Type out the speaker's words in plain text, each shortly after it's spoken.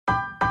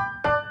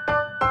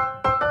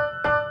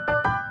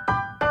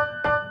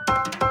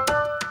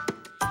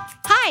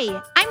Hi,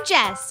 I'm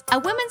Jess, a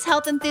women's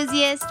health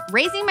enthusiast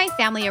raising my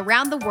family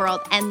around the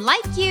world. And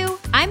like you,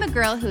 I'm a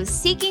girl who's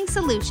seeking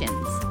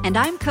solutions. And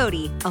I'm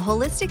Cody, a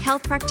holistic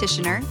health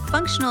practitioner,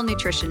 functional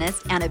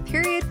nutritionist, and a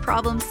period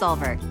problem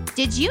solver.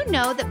 Did you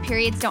know that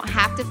periods don't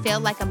have to feel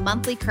like a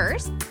monthly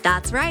curse?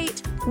 That's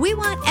right. We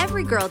want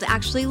every girl to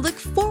actually look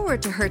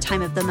forward to her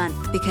time of the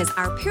month because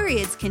our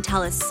periods can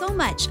tell us so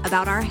much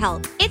about our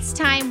health. It's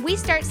time we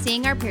start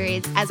seeing our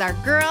periods as our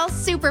girl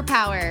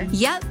superpower.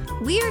 Yep,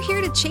 we are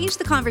here to change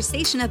the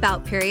conversation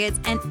about periods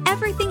and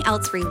everything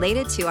else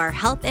related to our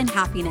health and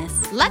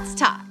happiness. Let's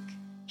talk.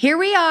 Here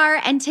we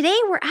are, and today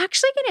we're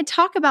actually going to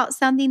talk about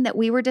something that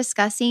we were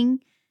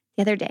discussing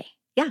the other day.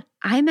 Yeah.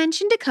 I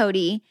mentioned to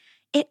Cody,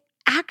 it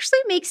actually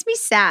makes me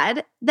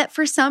sad that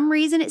for some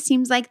reason it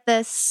seems like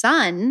the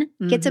sun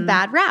gets a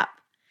bad rap.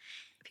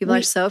 People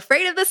are so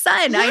afraid of the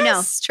sun. Yes. I know,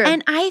 it's true.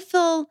 And I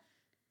feel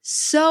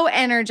so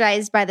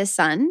energized by the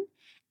sun.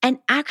 And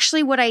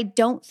actually what I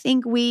don't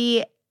think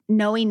we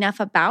know enough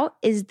about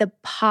is the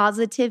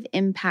positive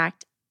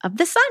impact of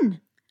the sun.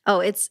 Oh,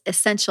 it's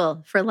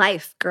essential for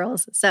life,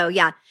 girls. So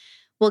yeah,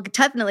 we'll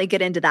definitely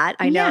get into that.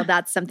 I know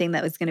that's something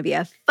that was going to be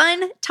a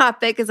fun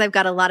topic because I've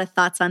got a lot of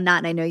thoughts on that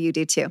and I know you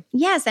do too.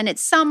 Yes, and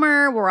it's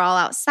summer. We're all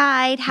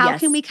outside. How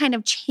can we kind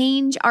of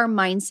change our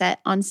mindset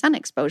on sun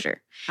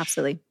exposure?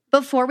 Absolutely.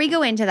 Before we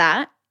go into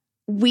that,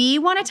 we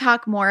want to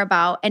talk more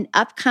about an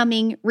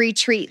upcoming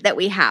retreat that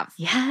we have.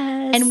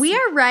 Yes. And we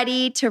are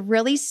ready to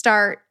really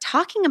start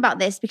talking about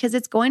this because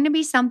it's going to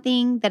be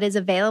something that is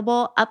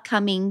available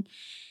upcoming.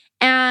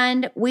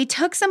 And we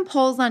took some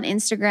polls on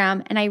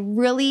Instagram, and I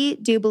really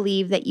do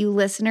believe that you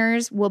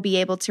listeners will be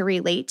able to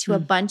relate to a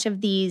bunch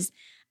of these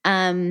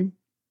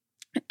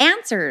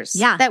answers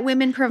that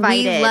women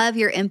provided. We love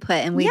your input,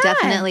 and we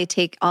definitely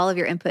take all of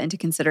your input into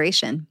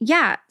consideration.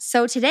 Yeah.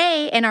 So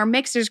today in our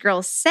Mixers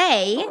Girls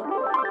Say,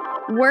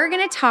 we're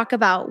going to talk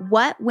about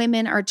what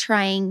women are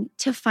trying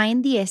to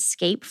find the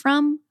escape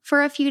from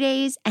for a few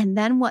days and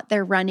then what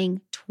they're running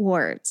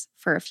towards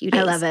for a few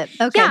days. I love it.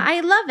 Okay. Yeah,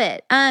 I love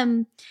it.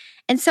 And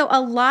so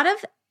a lot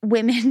of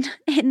women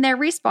in their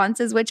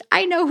responses, which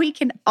I know we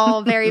can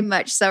all very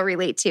much so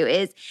relate to,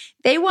 is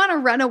they want to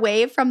run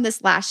away from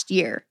this last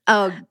year.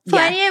 Oh,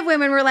 Plenty of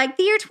women were like,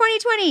 the year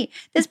 2020,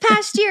 this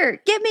past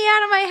year, get me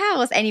out of my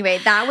house. Anyway,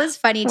 that was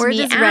funny to me. We're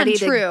just ready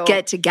to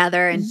get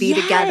together and be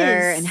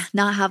together and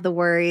not have the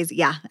worries.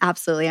 Yeah,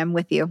 absolutely. I'm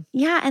with you.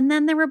 Yeah. And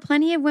then there were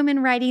plenty of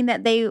women writing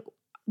that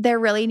they're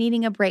really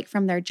needing a break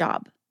from their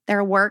job.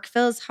 Their work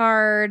feels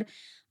hard.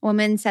 A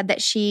woman said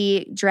that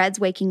she dreads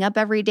waking up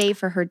every day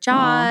for her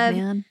job.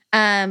 Oh,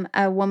 man.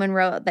 A woman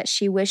wrote that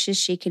she wishes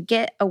she could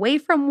get away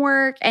from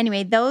work.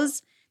 Anyway,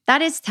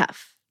 that is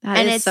tough.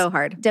 That is so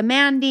hard.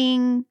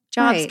 Demanding.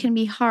 Jobs can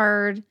be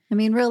hard. I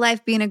mean, real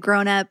life being a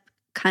grown-up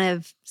kind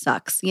of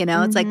sucks, you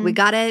know? It's like we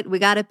got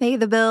to pay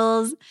the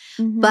bills.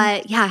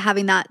 But yeah,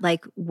 having that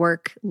like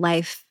work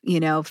life, you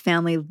know,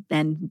 family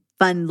and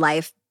fun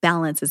life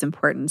balance is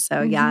important.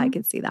 So yeah, I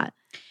can see that.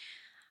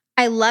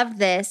 I love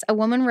this. A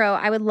woman wrote,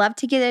 I would love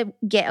to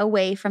get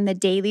away from the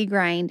daily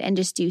grind and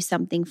just do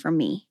something for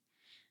me.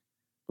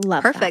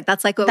 Love Perfect.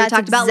 That's like what we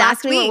talked about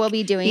last week. What we'll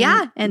be doing.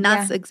 Yeah. And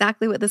that's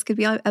exactly what this could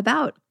be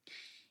about.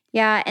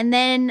 Yeah. And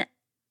then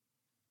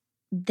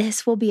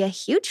this will be a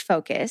huge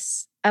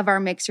focus of our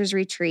Mixers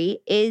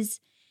Retreat is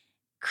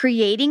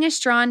creating a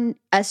strong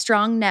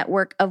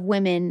network of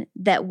women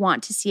that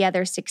want to see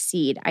others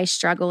succeed. I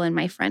struggle in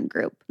my friend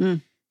group.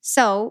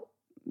 So,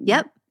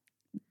 yep.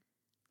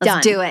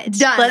 Let's do it.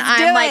 Done.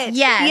 I'm like,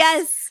 yes.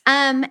 Yes.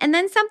 And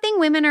then something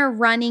women are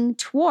running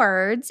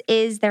towards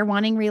is they're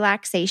wanting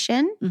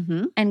relaxation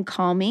and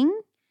calming.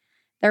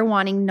 They're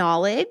wanting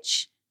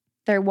knowledge.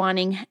 They're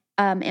wanting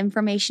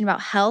information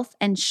about health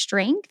and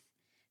strength.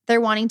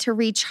 They're wanting to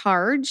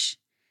recharge.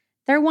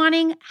 They're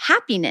wanting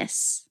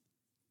happiness.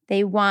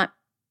 They want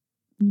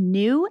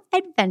new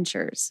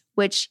adventures,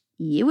 which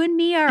you and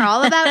me are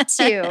all about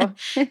too.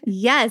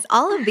 Yes,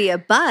 all of the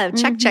above.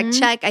 Check, check,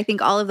 check. I think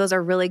all of those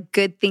are really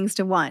good things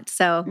to want.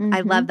 So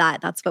I love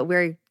that. That's what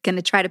we're going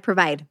to try to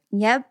provide.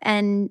 Yep.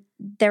 And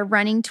they're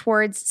running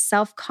towards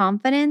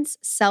self-confidence,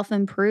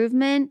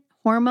 self-improvement,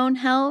 hormone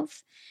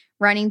health,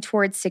 running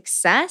towards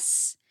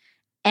success.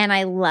 And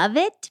I love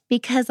it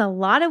because a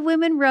lot of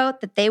women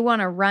wrote that they want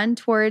to run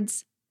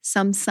towards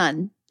some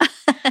sun. And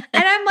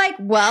I'm like,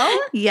 well,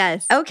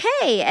 yes.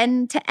 Okay.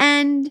 And to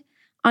end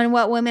on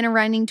what women are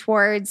running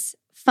towards,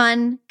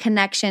 fun,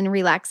 connection,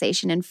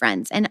 relaxation, and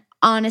friends. And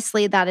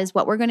honestly, that is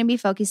what we're going to be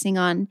focusing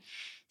on.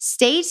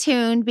 Stay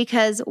tuned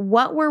because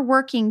what we're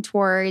working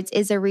towards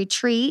is a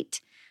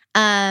retreat.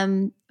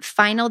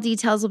 Final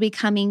details will be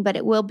coming, but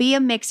it will be a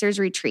Mixers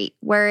Retreat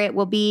where it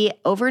will be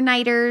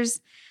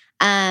overnighters.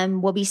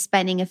 We'll be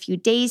spending a few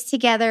days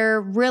together,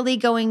 really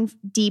going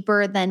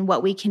deeper than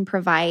what we can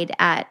provide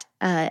at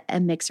a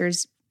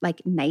Mixers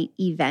like night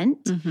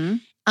event.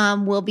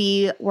 We'll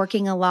be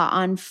working a lot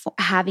on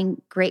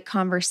having great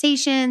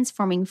conversations,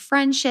 forming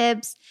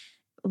friendships,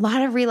 a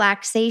lot of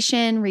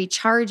relaxation,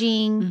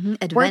 recharging,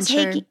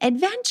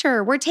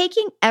 adventure. We're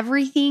taking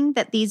everything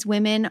that these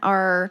women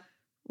are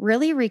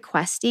really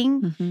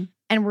requesting. Mm-hmm.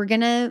 And we're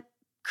going to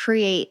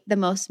create the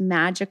most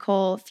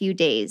magical few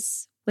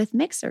days with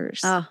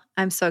Mixers. Oh,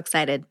 I'm so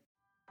excited.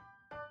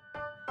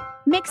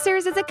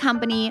 Mixers is a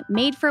company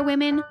made for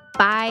women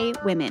by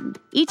women.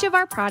 Each of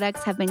our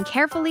products have been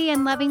carefully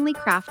and lovingly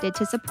crafted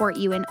to support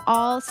you in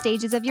all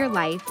stages of your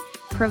life,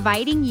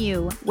 providing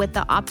you with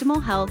the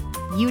optimal health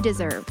you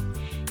deserve.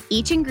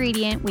 Each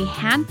ingredient we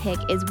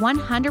handpick is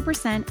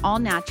 100% all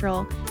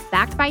natural,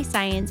 backed by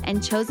science,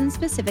 and chosen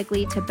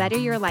specifically to better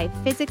your life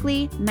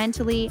physically,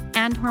 mentally,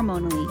 and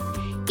hormonally.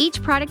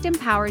 Each product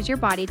empowers your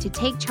body to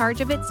take charge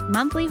of its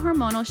monthly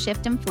hormonal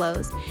shift and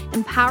flows,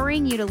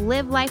 empowering you to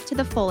live life to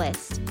the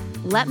fullest.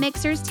 Let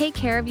Mixers take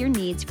care of your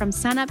needs from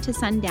sunup to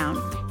sundown,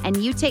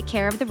 and you take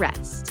care of the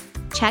rest.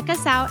 Check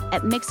us out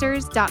at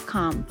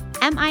mixers.com,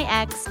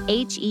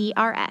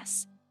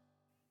 MIXHERS.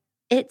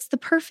 It's the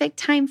perfect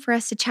time for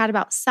us to chat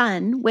about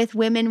sun with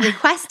women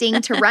requesting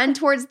to run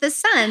towards the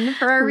sun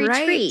for a retreat.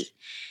 Right.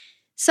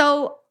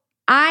 So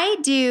I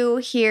do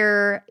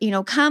here,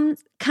 come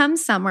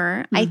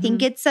summer, I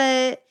think it's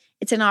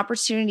an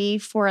opportunity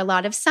for a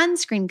lot of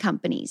sunscreen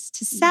companies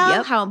to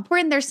sell how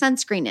important their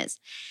sunscreen is.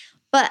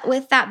 But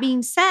with that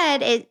being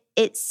said,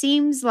 it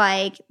seems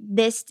like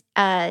this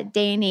day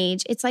and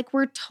age, it's like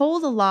we're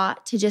told a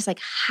lot to just like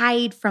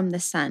hide from the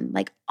sun,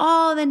 like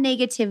all the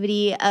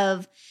negativity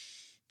of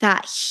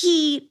that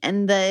heat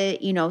and the,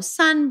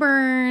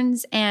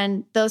 sunburns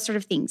and those sort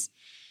of things.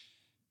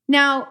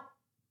 Now,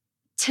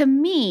 to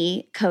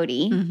me,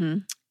 Cody,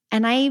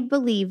 and I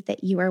believe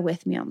that you are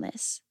with me on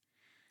this,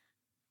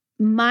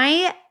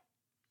 my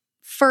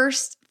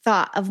first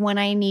thought of when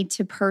I need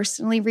to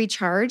personally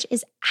recharge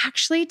is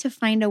actually to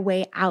find a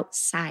way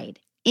outside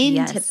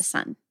into the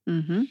sun.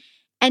 Mm-hmm.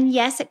 And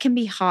yes, it can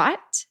be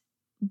hot,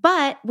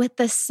 but with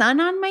the sun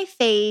on my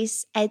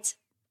face,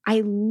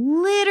 I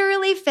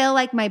literally feel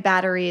like my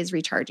battery is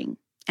recharging.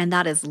 And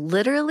that is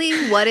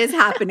literally what is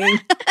happening.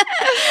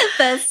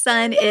 The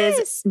sun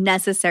is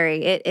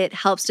necessary. It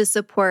helps to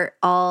support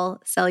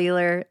all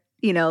cellular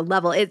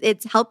level.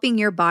 It's helping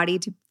your body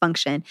to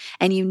function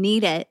and you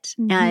need it.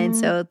 Mm-hmm. And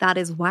so that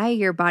is why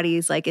your body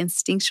is like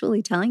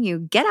instinctually telling you,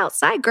 get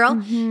outside, girl.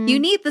 Mm-hmm. You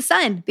need the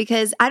sun,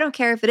 because I don't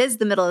care if it is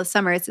the middle of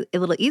summer, it's a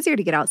little easier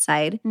to get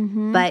outside.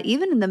 Mm-hmm. But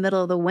even in the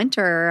middle of the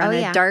winter or on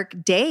a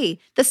dark day,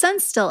 the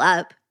sun's still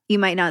up. You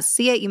might not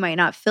see it, you might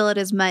not feel it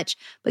as much,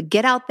 but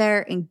get out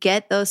there and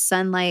get those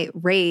sunlight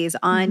rays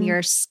on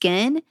your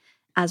skin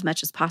as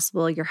much as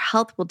possible. Your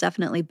health will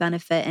definitely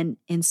benefit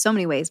in so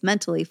many ways,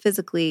 mentally,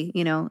 physically,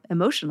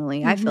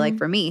 emotionally, I feel like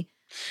for me.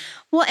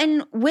 Well,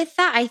 and with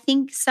that, I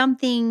think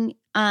something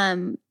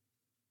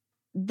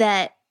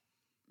that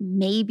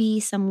maybe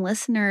some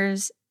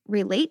listeners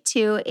relate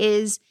to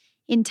is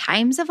in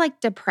times of like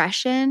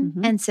depression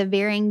and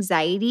severe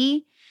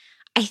anxiety,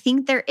 I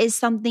think there is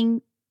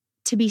something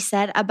to be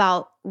said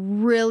about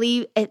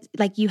really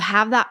like you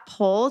have that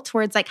pull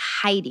towards like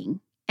hiding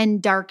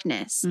and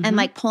darkness and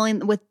like pulling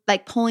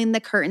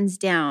the curtains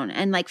down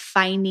and like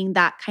finding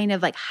that kind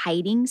of like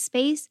hiding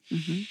space.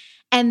 Mm-hmm.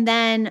 And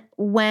then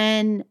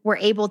when we're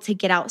able to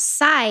get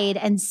outside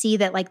and see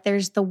that like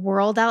there's the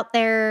world out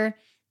there,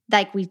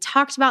 like we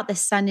talked about, the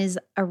sun is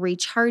a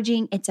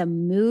recharging, it's a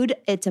mood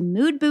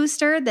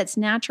booster that's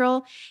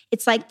natural.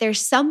 It's like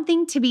there's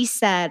something to be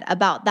said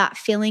about that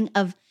feeling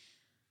of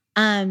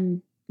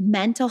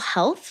mental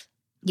health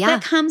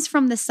that comes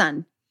from the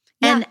sun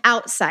and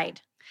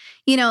outside.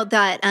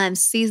 That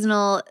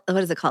seasonal,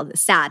 what is it called?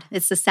 SAD.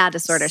 It's the SAD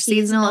disorder,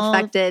 seasonal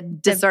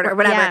affected disorder,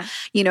 whatever. Yeah.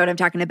 You know what I'm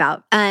talking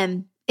about.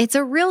 It's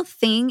a real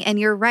thing. And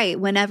you're right.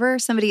 Whenever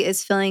somebody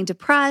is feeling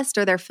depressed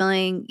or they're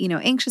feeling,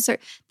 anxious, or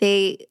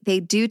they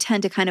do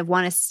tend to kind of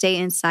want to stay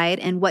inside.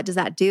 And what does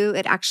that do?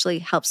 It actually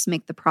helps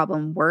make the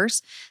problem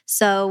worse.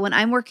 So when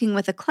I'm working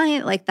with a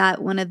client like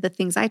that, one of the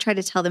things I try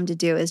to tell them to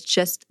do is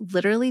just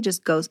literally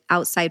just go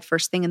outside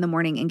first thing in the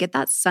morning and get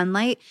that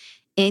sunlight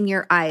in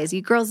your eyes.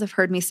 You girls have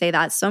heard me say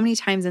that so many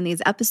times in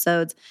these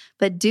episodes,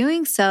 but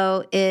doing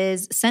so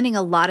is sending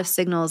a lot of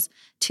signals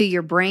to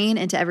your brain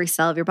and to every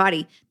cell of your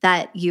body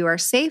that you are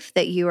safe,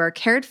 that you are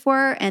cared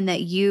for, and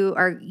that you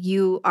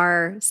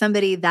are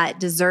somebody that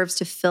deserves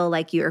to feel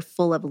like you are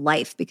full of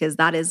life, because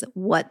that is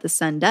what the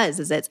sun does,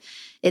 is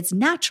it's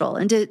natural.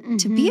 And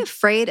to be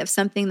afraid of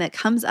something that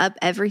comes up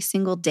every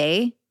single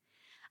day,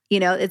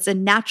 it's a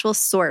natural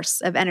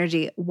source of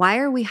energy. Why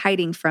are we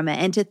hiding from it?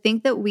 And to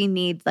think that we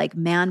need like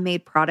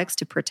man-made products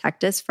to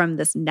protect us from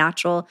this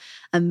natural,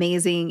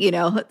 amazing,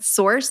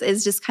 source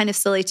is just kind of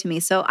silly to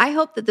me. So I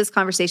hope that this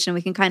conversation,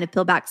 we can kind of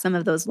peel back some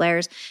of those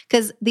layers,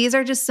 because these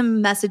are just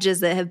some messages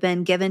that have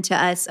been given to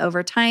us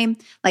over time.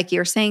 Like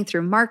you're saying,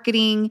 through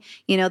marketing,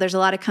 there's a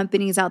lot of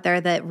companies out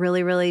there that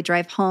really, really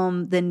drive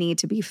home the need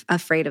to be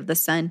afraid of the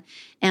sun.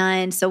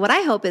 And so what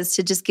I hope is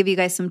to just give you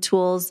guys some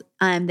tools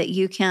that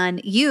you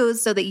can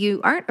use so that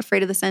you aren't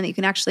afraid of the sun, that you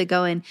can actually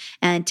go in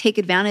and take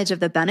advantage of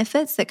the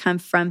benefits that come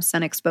from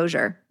sun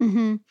exposure.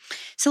 Mm-hmm.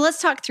 So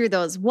let's talk through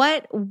those.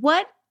 What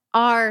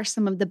are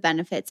some of the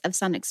benefits of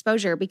sun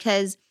exposure?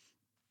 Because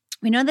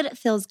we know that it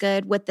feels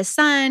good. With the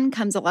sun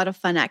comes a lot of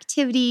fun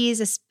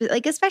activities,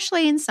 like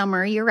especially in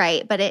summer, you're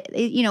right, but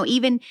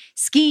even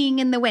skiing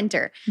in the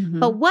winter. Mm-hmm.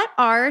 But what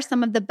are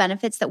some of the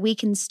benefits that we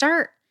can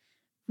start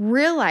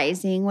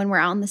realizing when we're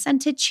out in the sun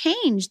to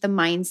change the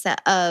mindset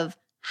of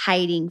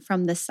hiding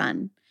from the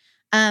sun?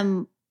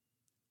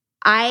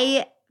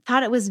 I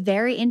thought it was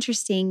very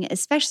interesting,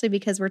 especially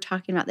because we're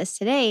talking about this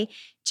today.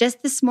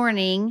 Just this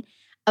morning,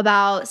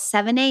 about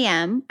 7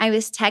 a.m., I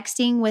was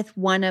texting with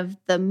one of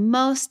the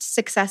most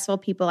successful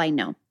people I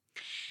know.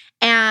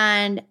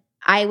 And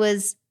I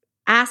was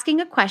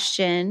asking a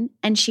question,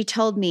 and she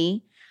told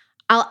me,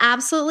 I'll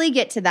absolutely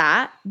get to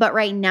that, but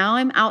right now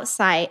I'm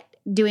outside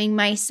doing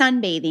my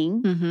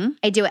sunbathing. Mm-hmm.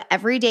 I do it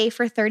every day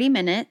for 30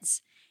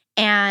 minutes,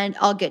 and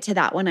I'll get to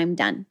that when I'm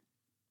done.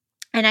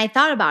 And I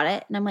thought about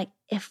it, and I'm like,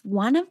 if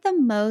one of the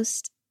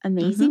most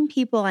amazing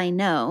people I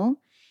know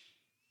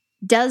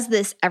does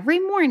this every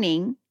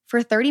morning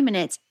for 30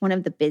 minutes, one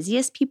of the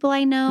busiest people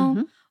I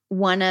know,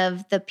 one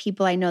of the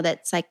people I know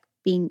that's like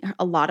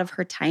a lot of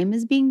her time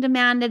is being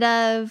demanded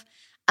of,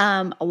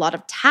 a lot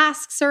of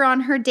tasks are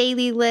on her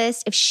daily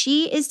list. If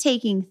she is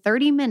taking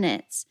 30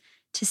 minutes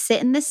to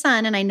sit in the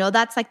sun, and I know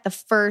that's like the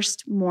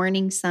first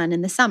morning sun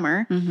in the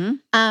summer,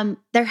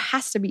 there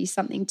has to be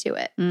something to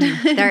it.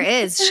 There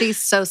is. She's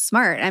so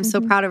smart. I'm so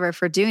proud of her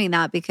for doing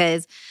that,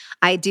 because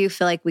I do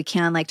feel like we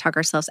can like talk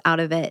ourselves out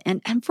of it.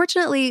 And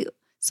unfortunately,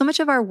 so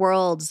much of our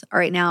worlds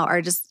right now are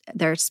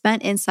they're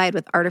spent inside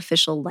with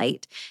artificial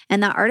light.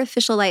 And that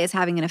artificial light is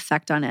having an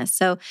effect on us.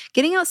 So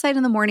getting outside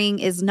in the morning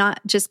is not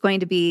just going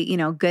to be,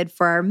 good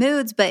for our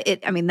moods, but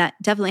that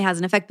definitely has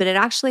an effect, but it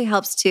actually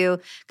helps to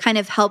kind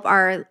of help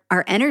our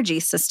energy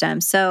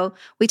system. So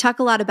we talk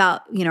a lot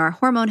about, our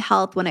hormone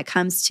health when it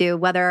comes to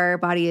whether our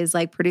body is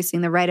like producing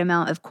the right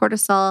amount of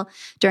cortisol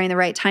during the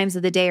right times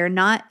of the day or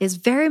not is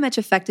very much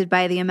affected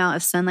by the amount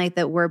of sunlight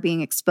that we're being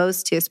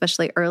exposed to,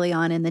 especially early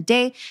on in the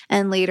day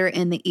and later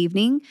in the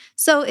evening.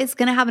 So it's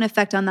going to have an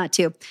effect on that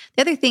too.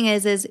 The other thing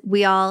is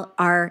we're all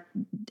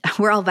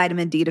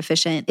vitamin D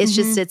deficient. It's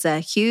just, it's a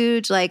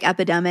huge like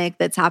epidemic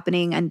that's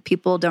happening, and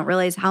people don't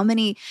realize how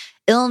many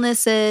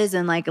illnesses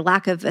and like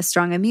lack of a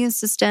strong immune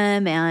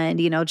system and,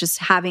 just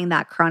having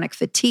that chronic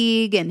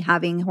fatigue and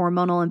having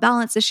hormonal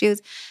imbalance issues.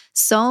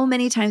 So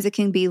many times it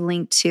can be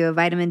linked to a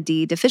vitamin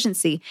D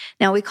deficiency.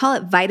 Now we call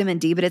it vitamin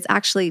D, but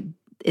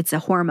it's a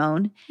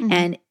hormone.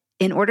 And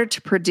in order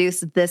to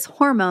produce this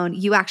hormone,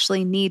 you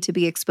actually need to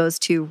be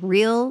exposed to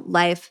real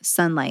life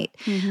sunlight.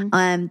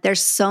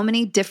 There's so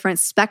many different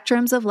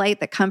spectrums of light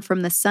that come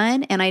from the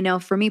sun. And I know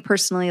for me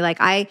personally, like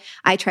I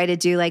try to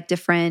do like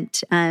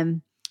different,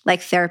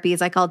 like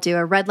therapies, like I'll do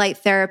a red light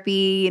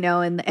therapy,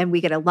 and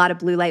we get a lot of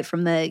blue light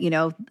from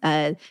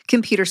the,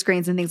 computer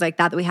screens and things like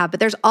that we have. But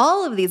there's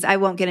all of these, I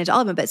won't get into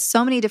all of them, but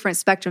so many different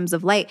spectrums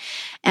of light.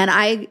 And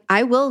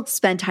I will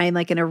spend time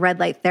like in a red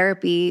light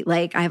therapy.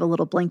 Like I have a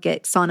little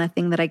blanket sauna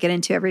thing that I get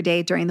into every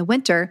day during the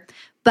winter,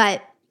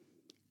 but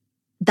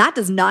that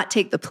does not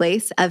take the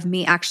place of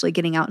me actually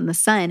getting out in the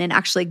sun and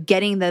actually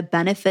getting the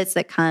benefits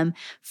that come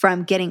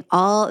from getting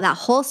all that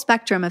whole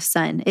spectrum of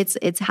sun.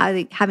 It's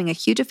having a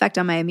huge effect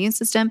on my immune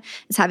system.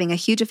 It's having a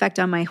huge effect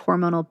on my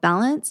hormonal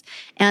balance.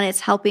 And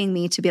it's helping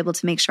me to be able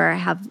to make sure I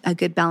have a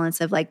good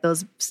balance of like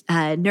those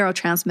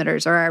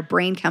neurotransmitters or our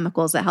brain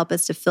chemicals that help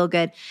us to feel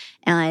good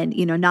and,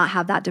 not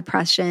have that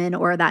depression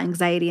or that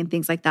anxiety and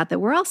things like that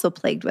we're also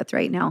plagued with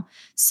right now.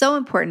 So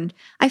important.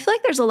 I feel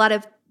like there's a lot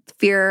of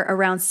fear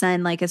around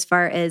sun, like as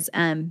far as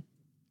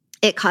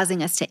it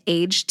causing us to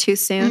age too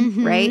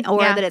soon, right? Or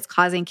that it's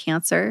causing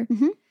cancer.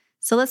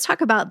 So let's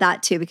talk about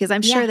that too, because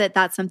I'm sure that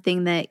that's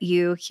something that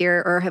you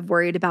hear or have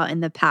worried about in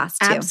the past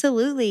too.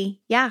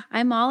 Absolutely. Yeah.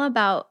 I'm all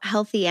about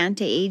healthy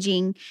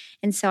anti-aging.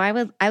 And so I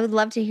would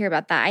love to hear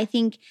about that. I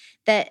think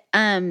that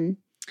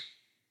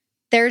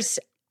there's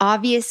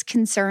obvious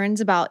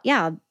concerns about,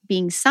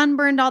 being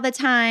sunburned all the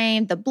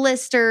time, the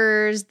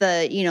blisters,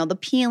 the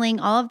peeling,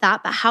 all of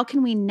that. But how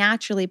can we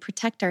naturally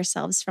protect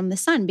ourselves from the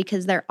sun?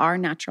 Because there are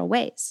natural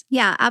ways.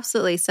 Yeah,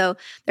 absolutely. So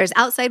there's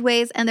outside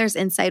ways and there's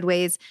inside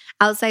ways.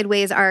 Outside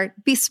ways are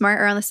be smart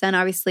around the sun,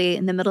 obviously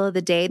in the middle of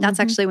the day. That's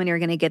actually when you're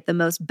going to get the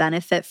most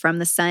benefit from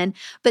the sun.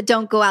 But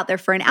don't go out there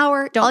for an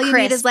hour. All you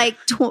need is like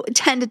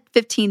 10 to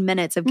 15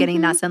 minutes of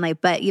getting that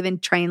sunlight. But even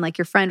trying like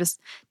your friend was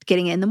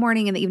getting it in the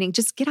morning and the evening,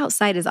 just get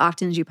outside as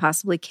often as you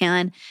possibly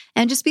can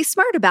and just be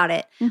smart about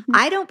it.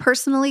 I don't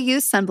personally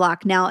use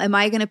sunblock. Now, am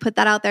I going to put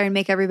that out there and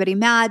make everybody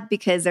mad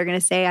because they're going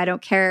to say, I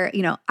don't care?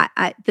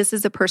 This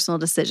is a personal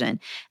decision.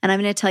 And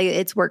I'm going to tell you,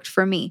 it's worked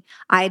for me.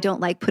 I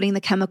don't like putting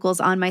the chemicals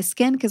on my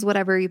skin because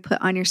whatever you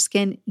put on your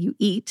skin, you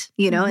eat,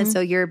 and so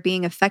you're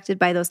being affected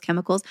by those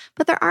chemicals.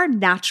 But there are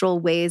natural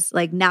ways,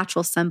 like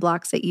natural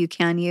sunblocks that you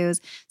can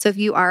use. So if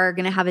you are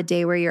going to have a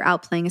day where you're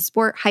out playing a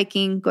sport,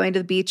 hiking, going to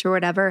the beach or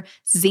whatever,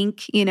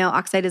 zinc,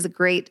 oxide is a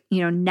great,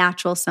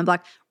 natural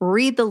sunblock.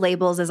 Read the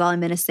labels is all I'm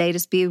going to say.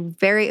 Just be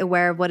very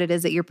aware of what it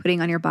is that you're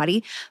putting on your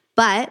body.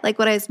 But like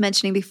what I was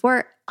mentioning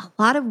before, a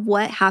lot of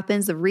what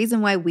happens, the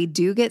reason why we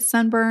do get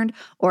sunburned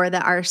or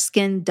that our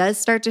skin does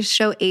start to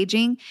show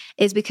aging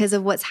is because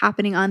of what's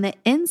happening on the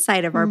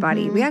inside of our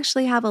body. We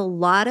actually have a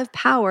lot of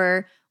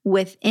power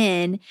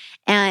within,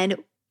 and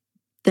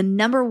the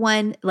number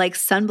one like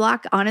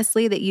sunblock,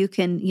 honestly, that you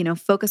can,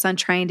 focus on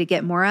trying to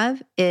get more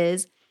of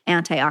is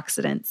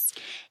antioxidants.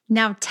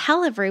 Now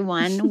tell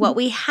everyone what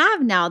we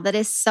have now that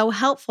is so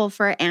helpful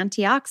for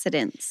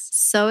antioxidants.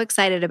 So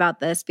excited about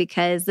this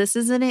because this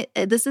is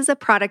a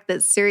product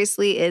that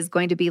seriously is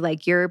going to be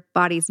like your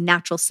body's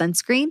natural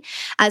sunscreen,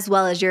 as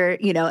well as your,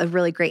 a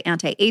really great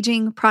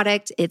anti-aging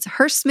product. It's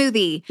Her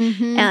Smoothie.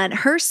 And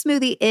Her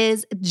Smoothie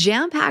is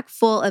jam-packed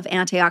full of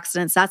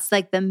antioxidants. That's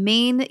like the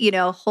main,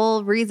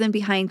 whole reason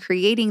behind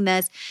creating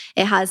this.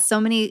 It has so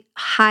many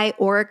high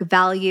ORAC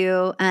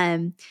value,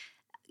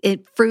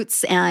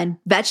 fruits and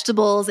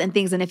vegetables and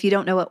things. And if you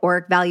don't know what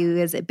ORAC value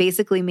is, it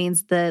basically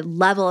means the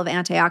level of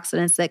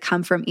antioxidants that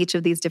come from each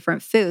of these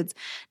different foods.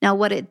 Now,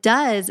 what it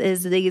does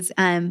is these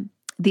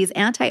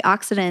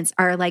antioxidants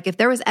are like, if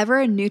there was ever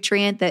a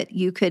nutrient that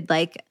you could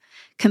like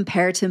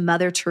compare to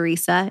Mother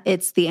Teresa,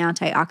 it's the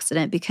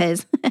antioxidant,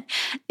 because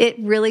it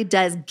really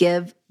does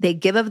they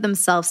give of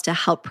themselves to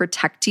help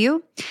protect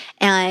you.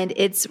 And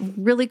it's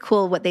really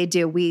cool what they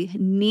do. We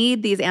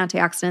need these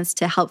antioxidants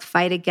to help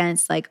fight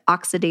against like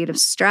oxidative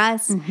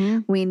stress.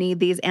 We need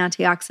these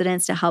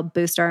antioxidants to help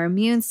boost our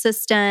immune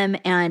system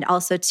and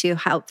also to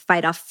help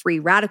fight off free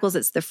radicals.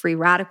 It's the free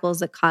radicals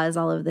that cause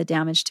all of the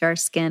damage to our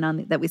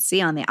skin that we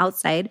see on the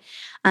outside.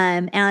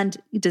 And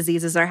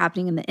diseases are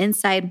happening in the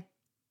inside.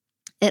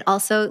 It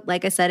also,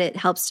 like I said, it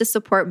helps to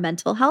support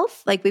mental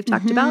health, like we've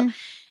talked about.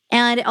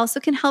 And it also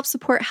can help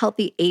support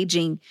healthy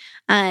aging.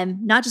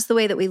 Not just the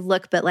way that we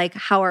look, but like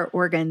how our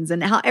organs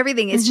and how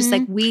everything is just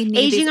like we need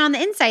aging on the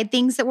inside,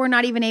 things that we're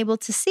not even able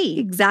to see.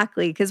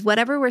 Exactly. Because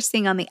whatever we're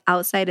seeing on the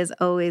outside is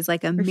always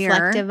like a mirror.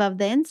 Reflective of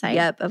the inside.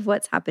 Yep, of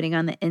what's happening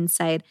on the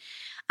inside.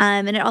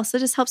 And it also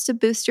just helps to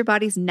boost your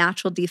body's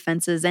natural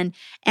defenses. And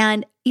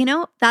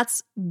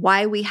that's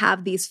why we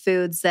have these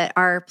foods that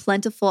are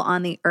plentiful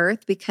on the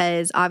earth,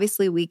 because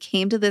obviously we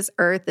came to this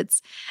earth.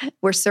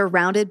 We're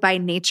surrounded by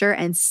nature,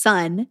 and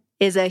sun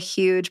is a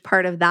huge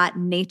part of that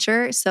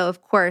nature. So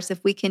of course,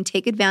 if we can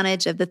take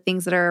advantage of the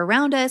things that are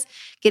around us,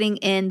 getting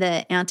in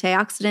the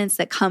antioxidants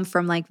that come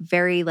from like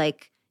very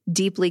like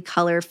deeply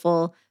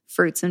colorful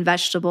fruits and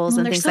vegetables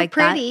and things like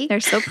that.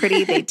 They're so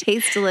pretty. They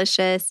taste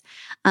delicious.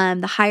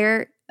 The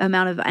higher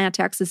amount of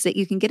antioxidants that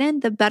you can get in,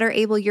 the better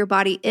able your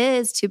body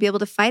is to be able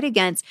to fight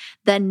against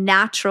the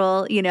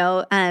natural,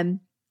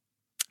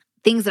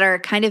 things that are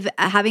kind of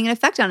having an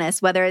effect on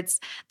us, whether it's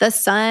the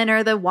sun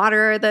or the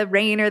water or the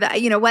rain or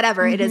the,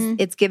 whatever it is,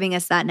 it's giving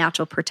us that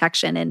natural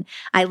protection. And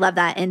I love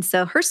that. And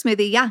so Her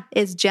Smoothie,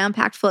 is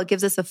jam-packed full. It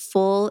gives us a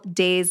full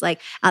day's, like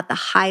at the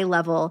high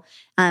level.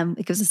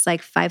 It gives us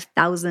like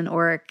 5,000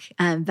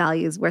 ORAC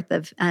values worth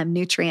of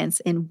nutrients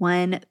in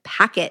one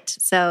packet.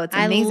 So it's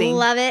amazing. I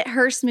love it.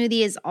 Her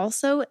Smoothie is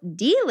also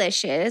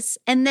delicious.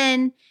 And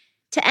then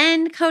to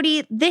end,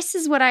 Cody, this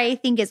is what I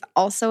think is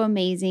also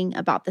amazing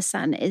about the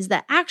sun, is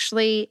that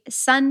actually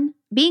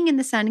being in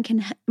the sun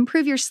can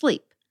improve your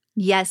sleep.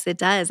 Yes, it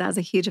does. It has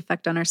a huge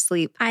effect on our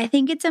sleep. I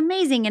think it's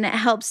amazing, and it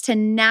helps to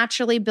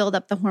naturally build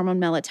up the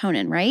hormone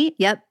melatonin, right?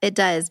 Yep, it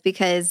does,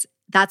 because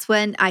that's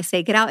when I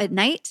say get out at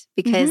night,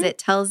 because it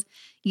tells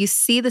you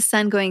see the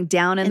sun going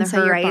down in the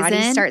horizon. Your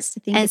body starts to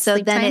think and it's so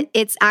sleep then time.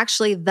 it's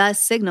actually the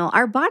signal.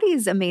 Our body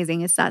is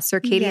amazing. It's that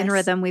circadian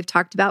rhythm we've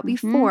talked about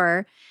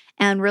before.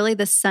 And really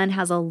the sun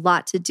has a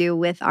lot to do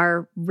with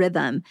our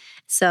rhythm.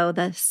 So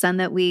the sun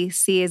that we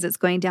see as it's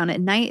going down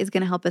at night is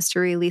going to help us to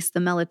release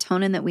the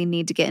melatonin that we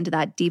need to get into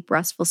that deep,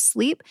 restful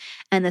sleep.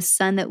 And the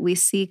sun that we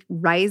see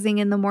rising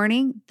in the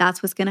morning,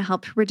 that's what's going to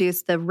help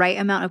produce the right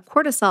amount of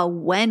cortisol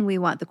when we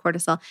want the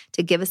cortisol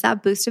to give us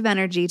that boost of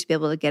energy to be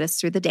able to get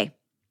us through the day.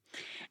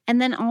 And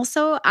then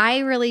also, I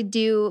really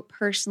do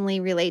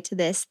personally relate to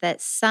this, that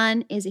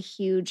sun is a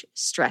huge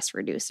stress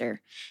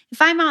reducer.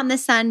 If I'm out in the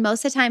sun,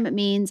 most of the time it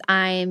means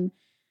I'm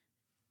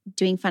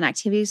doing fun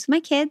activities with my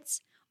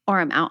kids, or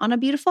I'm out on a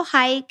beautiful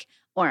hike,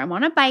 or I'm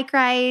on a bike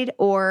ride,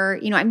 or,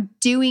 I'm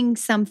doing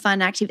some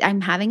fun activity. I'm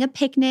having a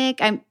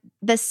picnic.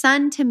 The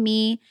sun to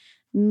me,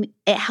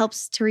 it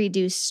helps to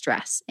reduce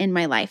stress in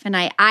my life. And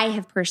I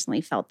have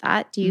personally felt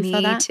that. Do you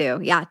feel that? Me too.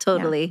 Yeah,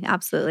 totally. Yeah.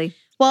 Absolutely.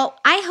 Well,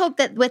 I hope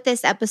that with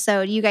this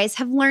episode, you guys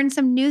have learned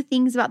some new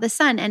things about the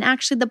sun and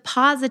actually the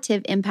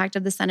positive impact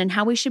of the sun and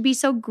how we should be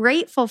so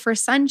grateful for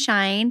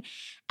sunshine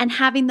and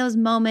having those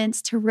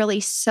moments to really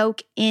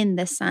soak in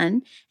the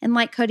sun. And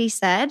like Cody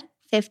said,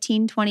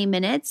 15, 20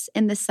 minutes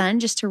in the sun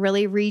just to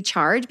really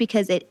recharge,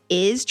 because it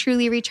is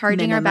truly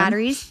recharging our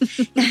batteries.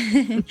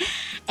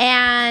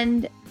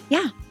 And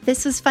yeah,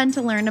 this was fun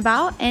to learn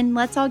about, and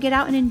let's all get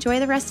out and enjoy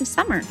the rest of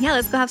summer. Yeah,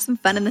 let's go have some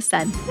fun in the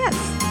sun.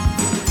 Yes.